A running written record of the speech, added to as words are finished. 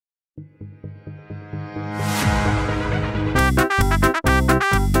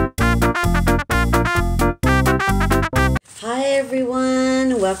Hi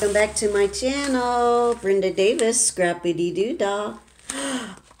everyone, welcome back to my channel. Brenda Davis, Scrappy-Dee-Doo-Dah.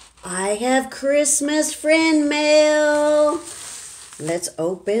 I have Christmas friend mail. Let's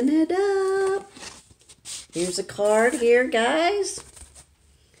open it up. Here's a card here, guys.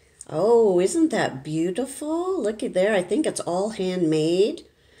 Oh, isn't that beautiful? Look at there. I think it's all handmade.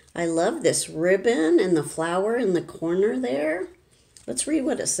 I love this ribbon and the flower in the corner there. Let's read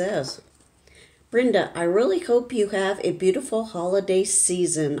what it says. Brenda, I really hope you have a beautiful holiday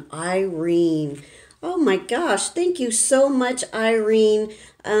season. Irene. Oh my gosh, thank you so much, Irene.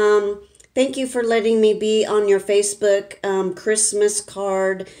 Thank you for letting me be on your Facebook Christmas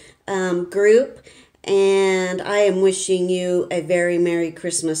card group. And I am wishing you a very Merry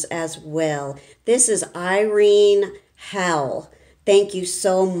Christmas as well. This is Irene Howell. Thank you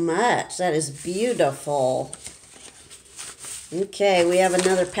so much. That is beautiful. Okay, we have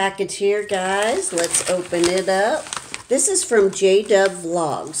another package here, guys. Let's open it up. This is from jdubb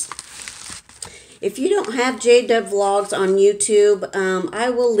Vlogs. If you don't have jdubb Vlogs on YouTube, I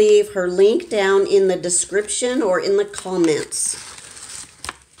will leave her link down in the description or in the comments.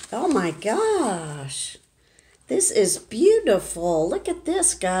 Oh my gosh. This is beautiful. Look at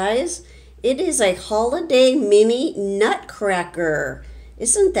this, guys. It is a holiday mini nutcracker.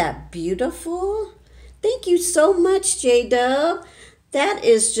 Isn't that beautiful? Thank you so much, jdubb. That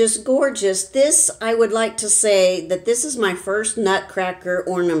is just gorgeous. This, I would like to say that this is my first nutcracker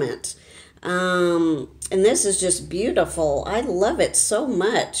ornament. And this is just beautiful. I love it so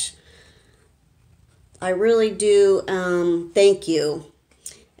much. I really do. Thank you.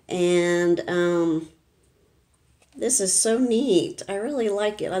 And this is so neat. I really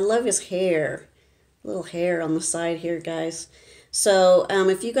like it. I love his hair. Little hair on the side here, guys. So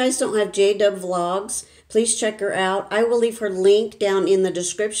if you guys don't have jdubb Vlogs, please check her out. I will leave her link down in the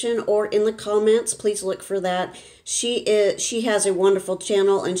description or in the comments. Please look for that. She has a wonderful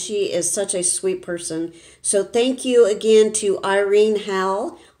channel, and she is such a sweet person. So thank you again to Irene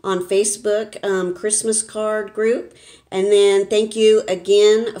Howell on Facebook Christmas card group. And then thank you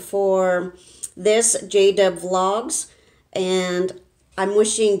again for this jdubb Vlogs. And I'm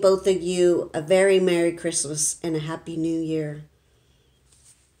wishing both of you a very Merry Christmas and a Happy New Year.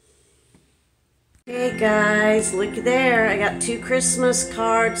 Hey guys, look there. I got two Christmas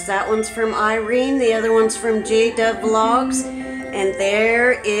cards. That one's from Irene, the other one's from jdubb Vlogs. And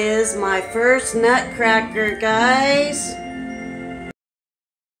there is my first nutcracker, guys.